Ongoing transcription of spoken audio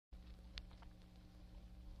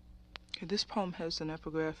This poem has an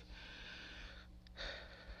epigraph.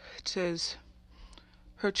 It says,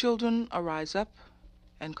 "Her children arise up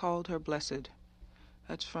and called her blessed."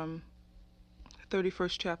 That's from the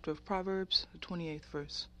 31st chapter of Proverbs, the 28th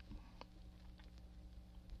verse.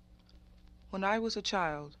 When I was a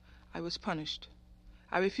child, I was punished.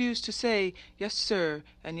 I refused to say yes, sir,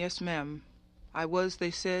 and yes, ma'am. I was,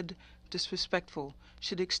 they said, disrespectful,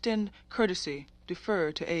 should extend courtesy,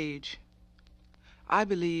 defer to age. I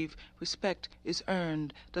believe respect is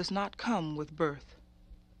earned, does not come with birth.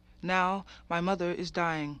 Now my mother is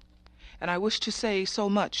dying, and I wish to say so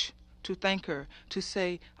much, to thank her, to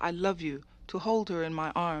say I love you, to hold her in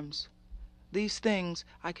my arms. These things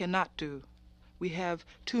I cannot do. We have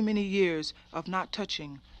too many years of not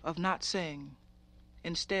touching, of not saying.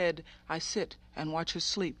 Instead, I sit and watch her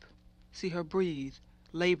sleep, see her breathe,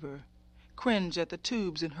 labor, cringe at the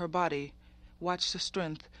tubes in her body, watch the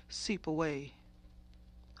strength seep away.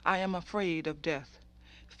 I am afraid of death,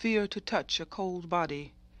 fear to touch a cold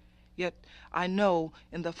body, yet I know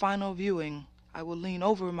in the final viewing I will lean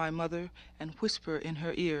over my mother and whisper in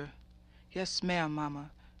her ear, "Yes, ma'am, Mama,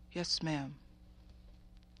 yes, ma'am."